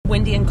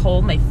windy and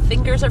cold. My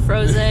fingers are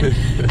frozen.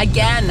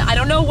 Again, I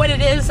don't know what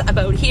it is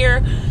about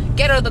here.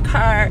 Get out of the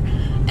car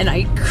and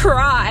I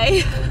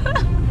cry.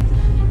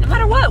 No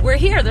matter what, we're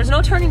here. There's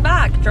no turning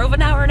back. Drove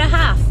an hour and a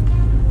half.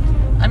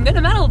 I'm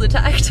gonna metal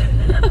detect.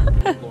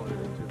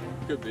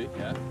 Could be,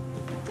 yeah.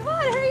 Come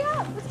on, hurry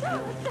up. Let's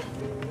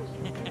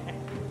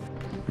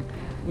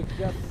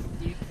go.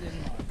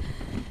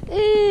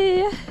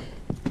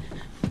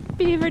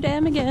 Beaver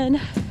Dam again.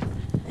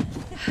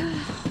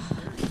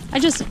 I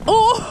just,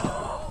 oh!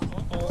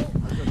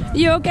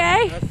 You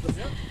okay?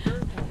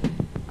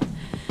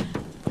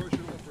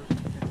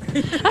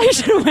 I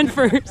should have went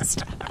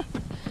first.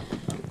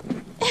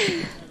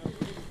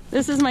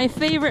 This is my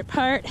favorite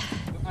part.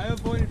 I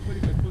avoided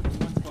putting my foot in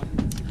one spot.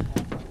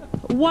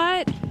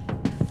 What?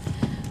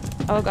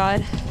 Oh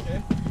God.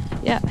 Okay.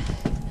 Yeah.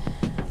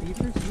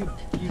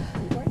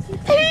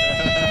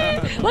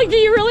 Like, do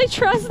you really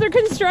trust their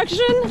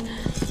construction?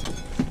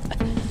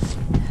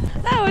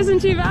 That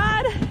wasn't too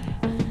bad.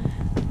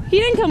 He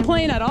didn't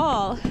complain at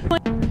all.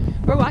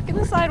 We're walking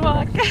the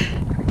sidewalk.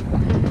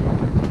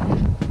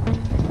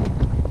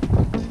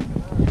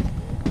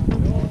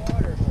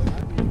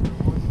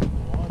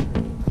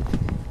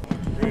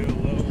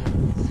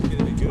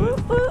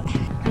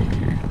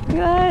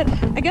 Good.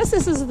 I guess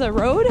this is the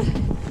road.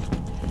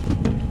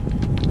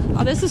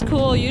 Oh, this is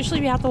cool. Usually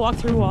we have to walk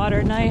through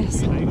water.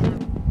 Nice.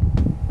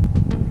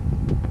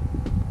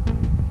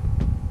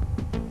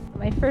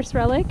 My first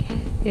relic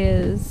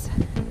is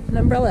an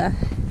umbrella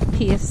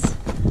piece,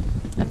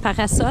 a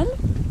parasol.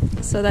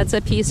 So that's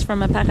a piece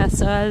from a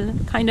parasol,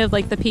 kind of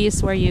like the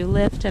piece where you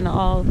lift and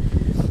all.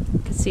 You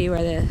can see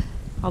where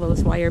all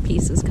those wire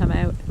pieces come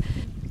out.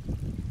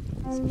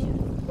 It's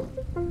beautiful.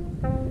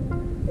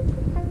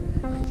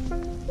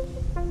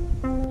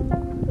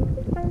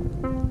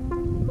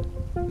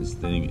 This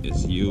thing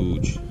is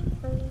huge.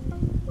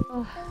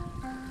 Oh,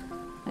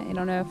 I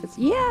don't know if it's,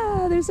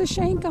 yeah, there's a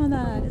shank on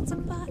that. It's a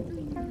button.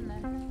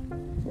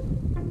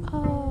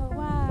 Oh,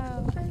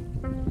 wow.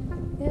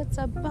 It's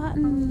a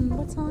button.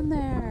 What's on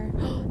there?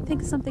 I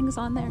think something's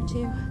on there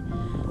too.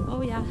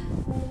 Oh yeah.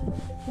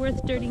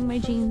 Worth dirtying my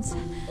jeans.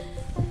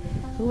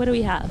 What do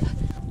we have?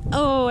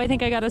 Oh, I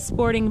think I got a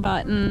sporting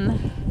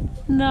button.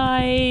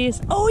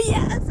 Nice. Oh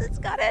yes, it's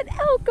got an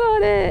elk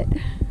on it.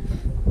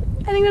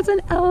 I think that's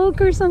an elk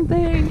or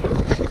something.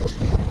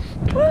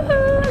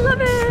 Woohoo, I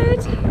love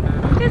it.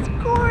 It's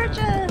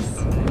gorgeous.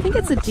 I think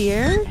it's a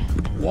deer.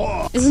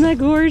 Whoa. Isn't that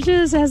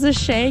gorgeous? It has a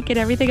shank and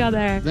everything on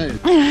there.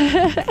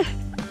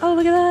 Oh,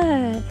 look at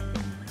that.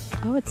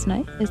 Oh, it's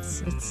nice.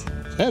 It's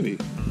heavy.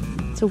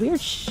 It's a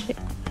weird shape.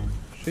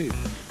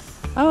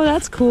 Oh,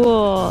 that's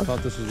cool. I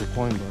thought this was a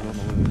coin, but I don't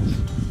know what it is.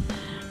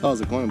 That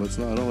was a coin, but it's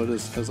not. I don't know what it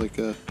is. It has like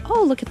a...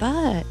 Oh, look at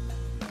that.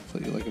 It's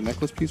like a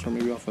necklace piece or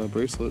maybe off a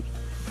bracelet.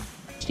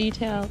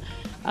 Detail.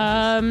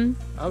 I don't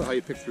know how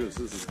you picked through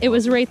this. It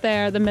was right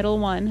there, the middle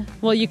one.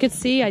 Well, you could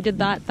see I did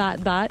that.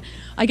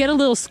 I get a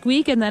little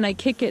squeak and then I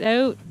kick it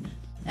out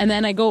and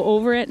then I go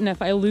over it, and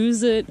if I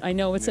lose it, I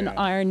know it's an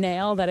iron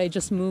nail that I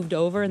just moved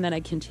over and then I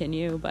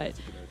continue, but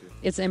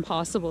it's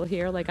impossible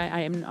here. Like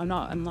I'm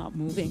not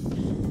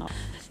moving.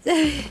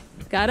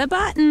 Got a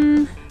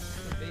button.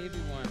 The baby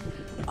one.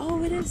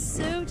 Oh, it is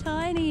so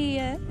tiny.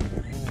 Yeah,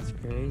 that's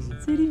crazy.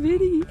 It's itty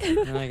bitty.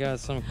 And I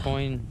got some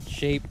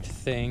coin-shaped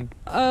thing.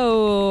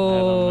 Oh. I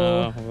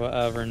don't know. We'll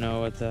ever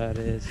know what that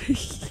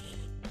is.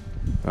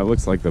 That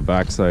looks like the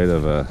backside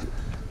of a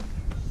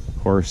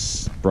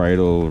horse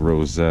bridle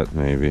rosette,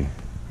 maybe.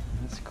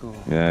 That's cool.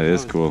 Yeah, it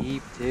is cool.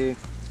 Deep too.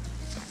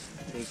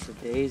 Takes for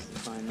days to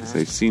find that. So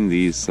I've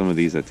seen some of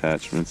these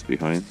attachments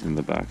behind in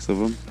the backs of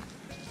them.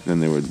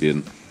 Then there would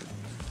be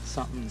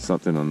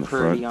something on the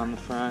front. On the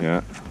front.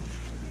 Yeah.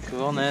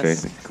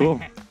 Coolness. Okay, cool.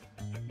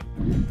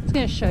 I'm just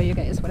gonna show you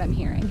guys what I'm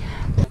hearing.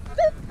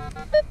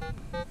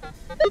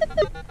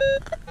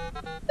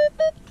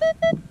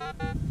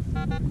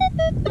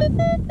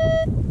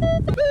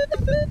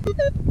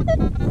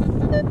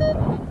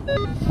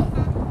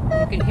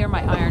 You can hear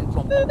my iron.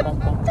 Boom, boom, boom,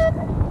 boom.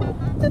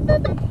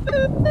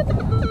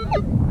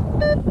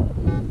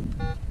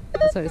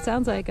 That's what it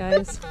sounds like,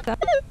 guys.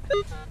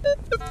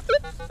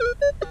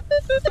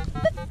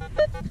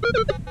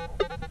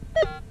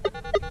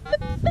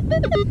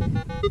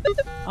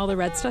 All the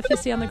red stuff you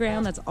see on the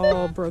ground, that's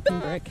all broken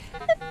brick.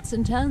 It's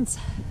intense.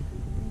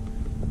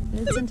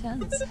 It's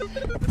intense.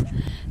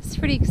 It's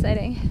pretty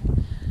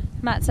exciting.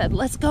 Matt said,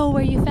 let's go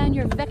where you found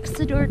your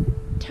Vexador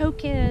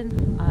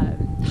token.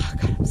 Oh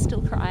God, I'm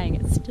still crying.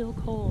 It's still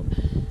cold.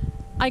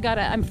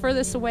 I'm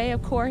furthest away,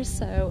 of course,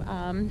 so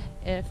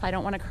if I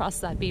don't want to cross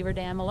that beaver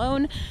dam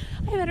alone,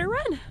 I better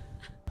run.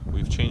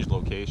 We've changed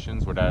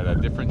locations. We're at a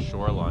different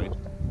shoreline.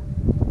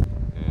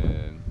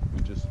 And we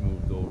just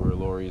moved over.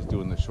 Lori's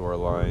doing the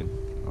shoreline.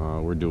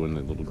 We're doing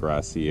the little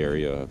grassy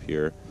area up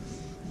here.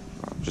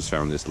 Just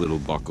found this little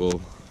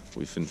buckle.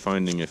 We've been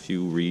finding a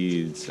few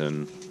reeds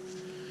and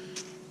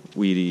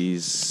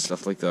Wheaties,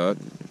 stuff like that.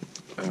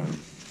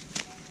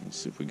 Let's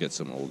see if we get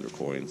some older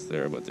coins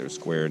there, but they're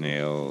square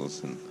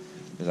nails, and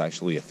there's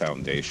actually a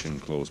foundation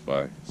close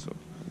by, so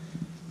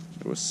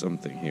was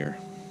something here.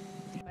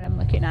 What I'm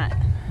looking at.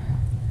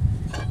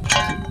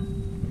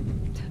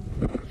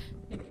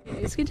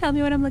 You guys can tell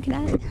me what I'm looking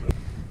at.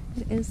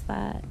 What is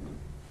that?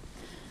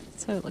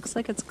 So it looks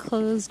like it's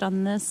closed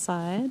on this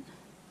side.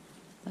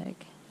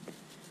 Like,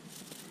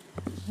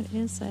 what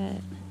is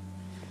it?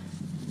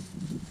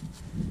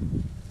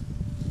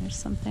 There's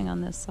something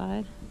on this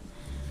side.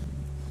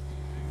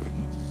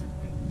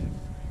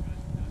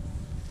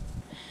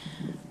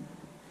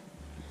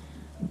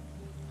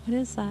 What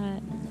is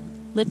that?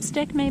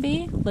 Lipstick,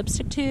 maybe?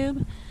 Lipstick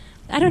tube?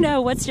 I don't know.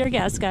 What's your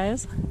guess,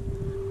 guys?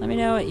 Let me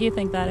know what you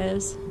think that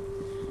is.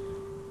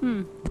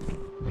 Big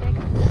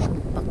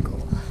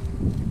buckle.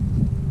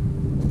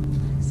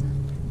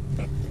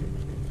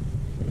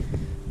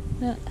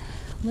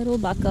 Little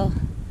buckle.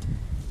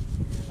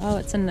 Oh,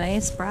 it's a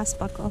nice brass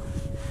buckle.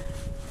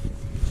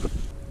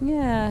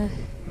 Yeah.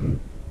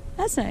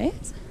 That's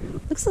nice.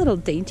 Looks a little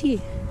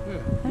dainty.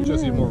 Yeah, you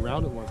just see more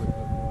rounded ones like that.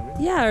 You know what I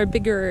mean? Yeah, or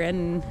bigger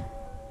and...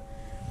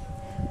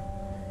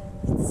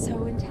 It's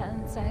so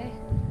intense, eh?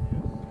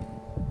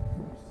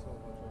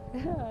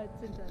 Yeah,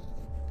 it's intense.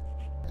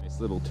 Nice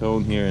little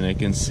tone here, and I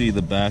can see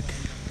the back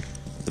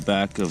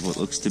of what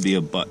looks to be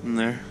a button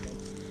there.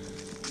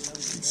 You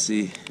can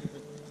see.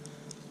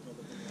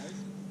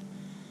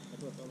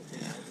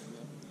 Yeah,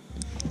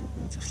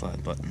 it's a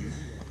flat button.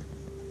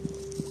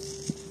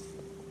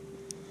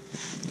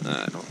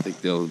 I don't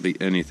think there'll be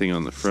anything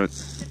on the front.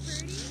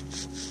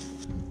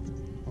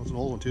 Oh, it's an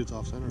old one too. It's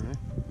off center, eh?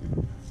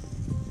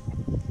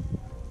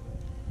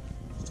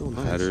 Still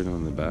nice. Pattern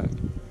on the back.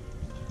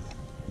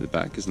 The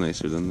back is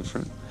nicer than the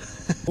front.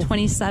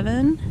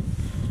 27.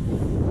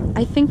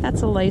 I think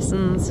that's a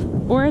license,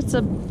 or it's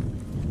a.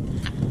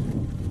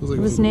 Like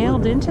it was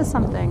nailed into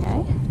something,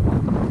 eh?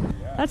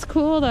 That's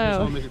cool though.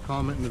 I'll make a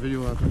comment in the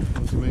video after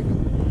once you make it.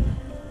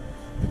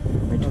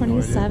 For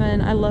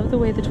 27, I love the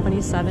way the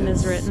 27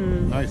 is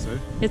written. Nice, eh?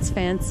 It's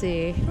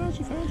fancy.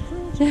 Fancy.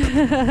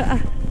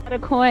 Got a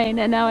coin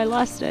and now I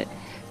lost it.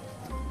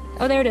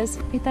 Oh, there it is,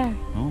 right there.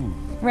 Oh.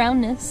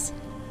 Roundness.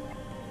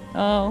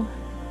 Oh,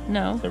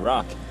 no. The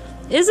rock.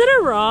 Is it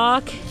a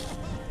rock?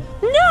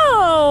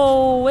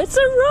 No, it's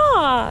a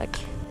rock.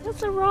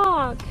 It's a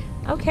rock.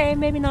 Okay,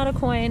 maybe not a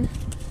coin.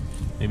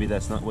 Maybe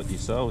that's not what you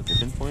saw with the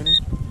pinpointer?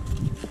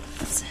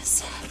 What's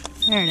this?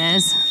 There it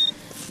is.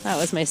 That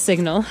was my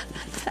signal.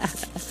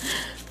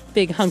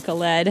 Big hunk of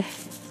lead.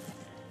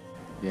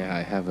 Yeah,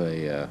 I have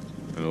a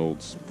an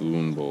old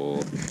spoon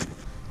bowl.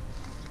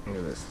 Look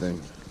at this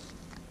thing.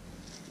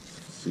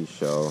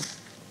 Seashell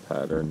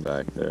pattern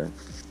back there.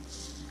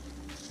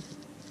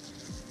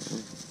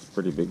 It's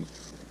pretty big.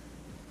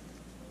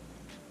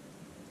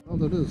 Oh,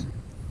 that is.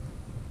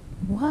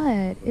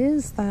 What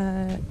is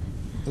that?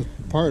 It's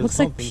part of Looks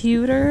like something.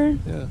 pewter.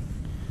 Yeah.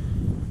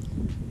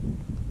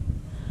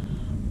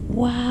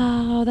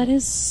 Wow, that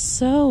is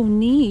so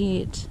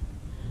neat.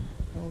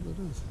 Oh, that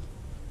is.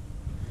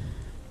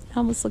 It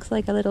almost looks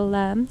like a little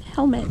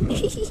helmet.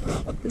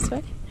 This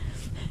way.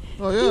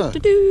 Oh yeah.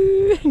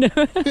 Doo-doo. No.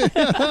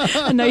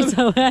 A nice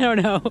helmet. I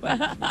don't know.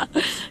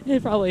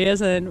 It probably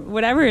isn't.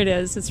 Whatever it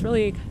is, it's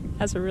really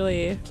has a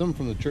really. Something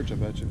from the church, I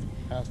bet you.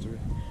 Has to be.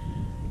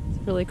 It's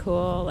really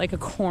cool, like a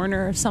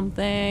corner or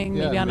something.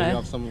 Yeah, maybe on maybe a.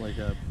 off something like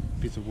a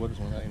piece of wood or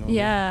something like that. You know.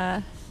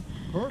 Yeah.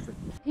 Perfect.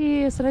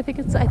 Yes, and I think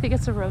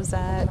it's a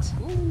rosette.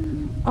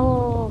 Ooh.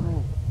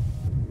 Oh.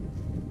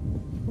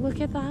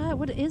 Look at that.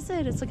 What is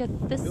it? It's like a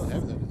this. Feel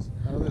heavy that is.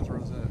 I don't think it's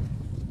rosette.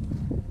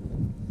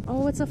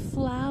 Oh, it's a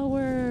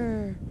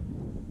flower.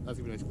 That's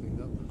gonna be nice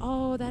cleaned up.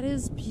 Oh, that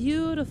is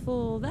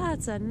beautiful.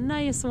 That's a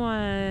nice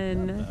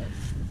one.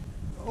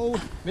 Oh,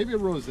 maybe a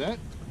rosette.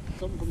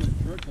 Something from the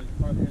church, like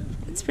part of the end.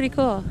 It's pretty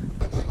cool.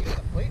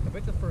 Plate. I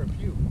bet that's for a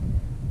few.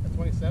 That's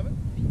 27.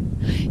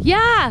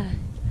 Yeah,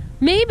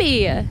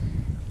 maybe.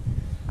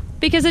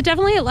 Because it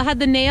definitely had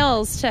the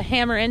nails to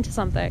hammer into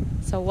something.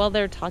 So while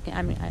they're talking,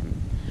 I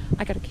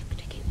gotta keep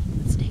taking.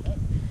 Let's take it.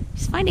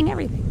 He's finding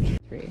everything.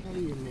 How do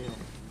you nail?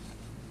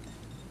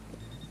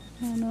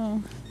 I don't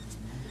know.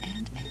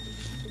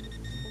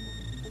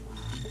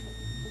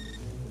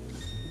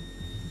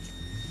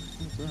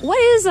 What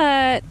is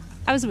that?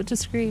 I was about to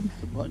scream.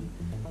 The button.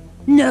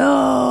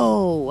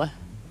 No!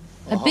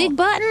 A big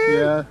button?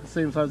 Yeah,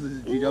 same size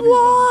as the GW.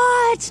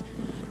 What?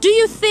 Do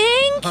you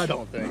think? I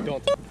don't think.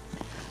 Don't.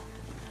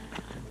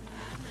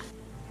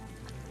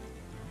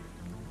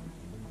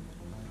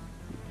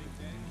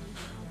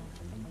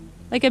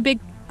 Like a big.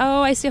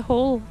 Oh, I see a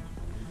hole.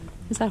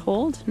 Is that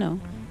hold? No.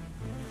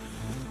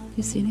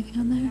 You see anything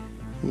on there?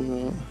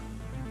 No.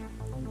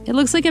 It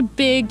looks like a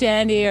big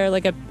dandy or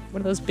like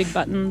one of those big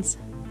buttons.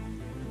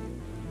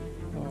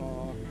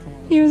 Oh, come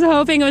on. He was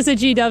hoping it was a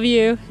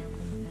GW.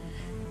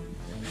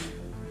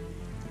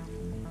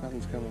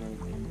 Nothing's coming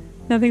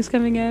out. Nothing's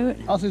coming out.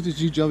 I'll say it's a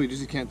GW,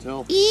 just you can't tell.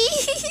 Oh, dear.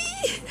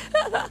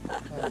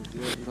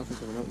 Nothing's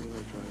coming out. You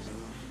gotta try this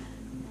out.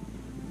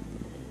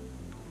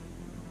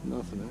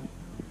 Nothing, eh?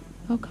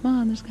 Oh, come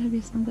on. There's got to be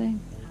something.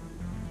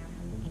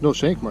 No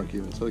shank mark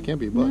even, so it can't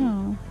be a button.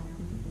 No.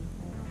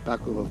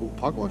 Back of a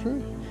pocket watch,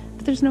 right?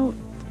 But there's no.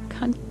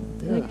 Yeah.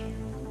 Like,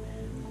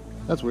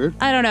 That's weird.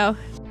 I don't know.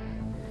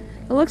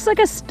 It looks like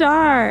a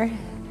star.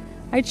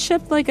 I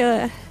chipped like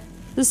a...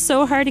 This is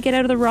so hard to get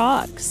out of the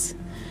rocks.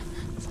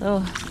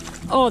 So,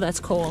 oh, that's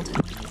cold.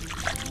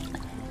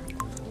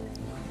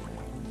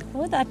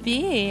 What would that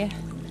be?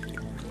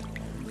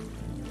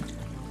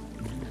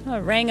 Oh, it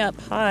rang up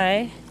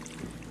high.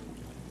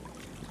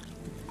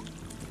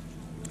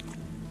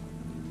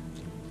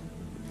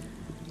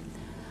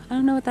 I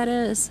don't know what that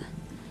is.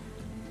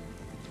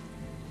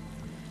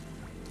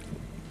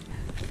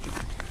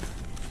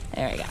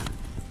 There we go.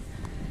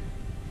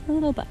 A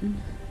little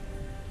button.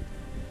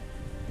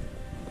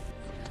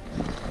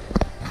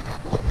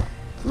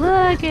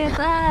 Look at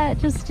that,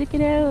 just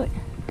sticking out.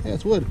 Yeah,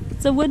 it's wood.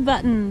 It's a wood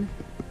button.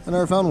 I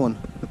never found one.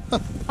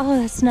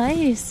 Oh, that's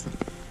nice.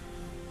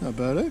 Not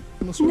bad, eh?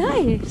 Must work.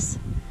 Nice.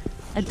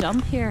 A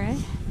dump here, eh?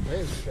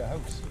 There's a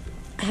house.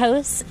 A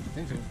house? I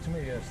think there's too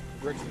many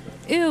bricks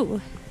like that.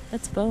 Ew,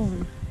 that's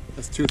bone.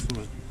 That's tooth.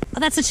 Oh,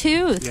 that's a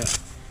tooth.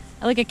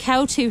 Yeah. Like a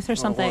cow tooth or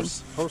something.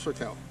 Horse or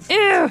cow.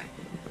 Ew!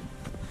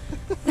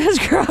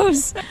 That's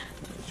gross. You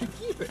should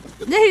keep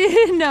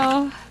it.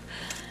 No,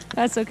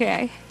 that's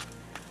okay.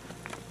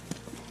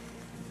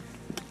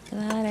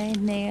 Look at that, eh?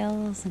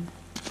 Nails and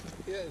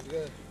Yeah, it's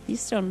good.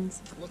 these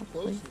stones. Look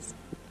close.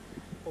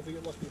 Hopefully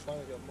you must be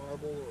finding a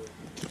marble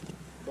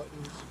or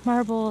buttons.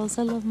 Marbles,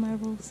 I love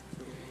marbles.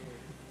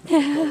 Yeah,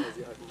 I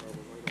can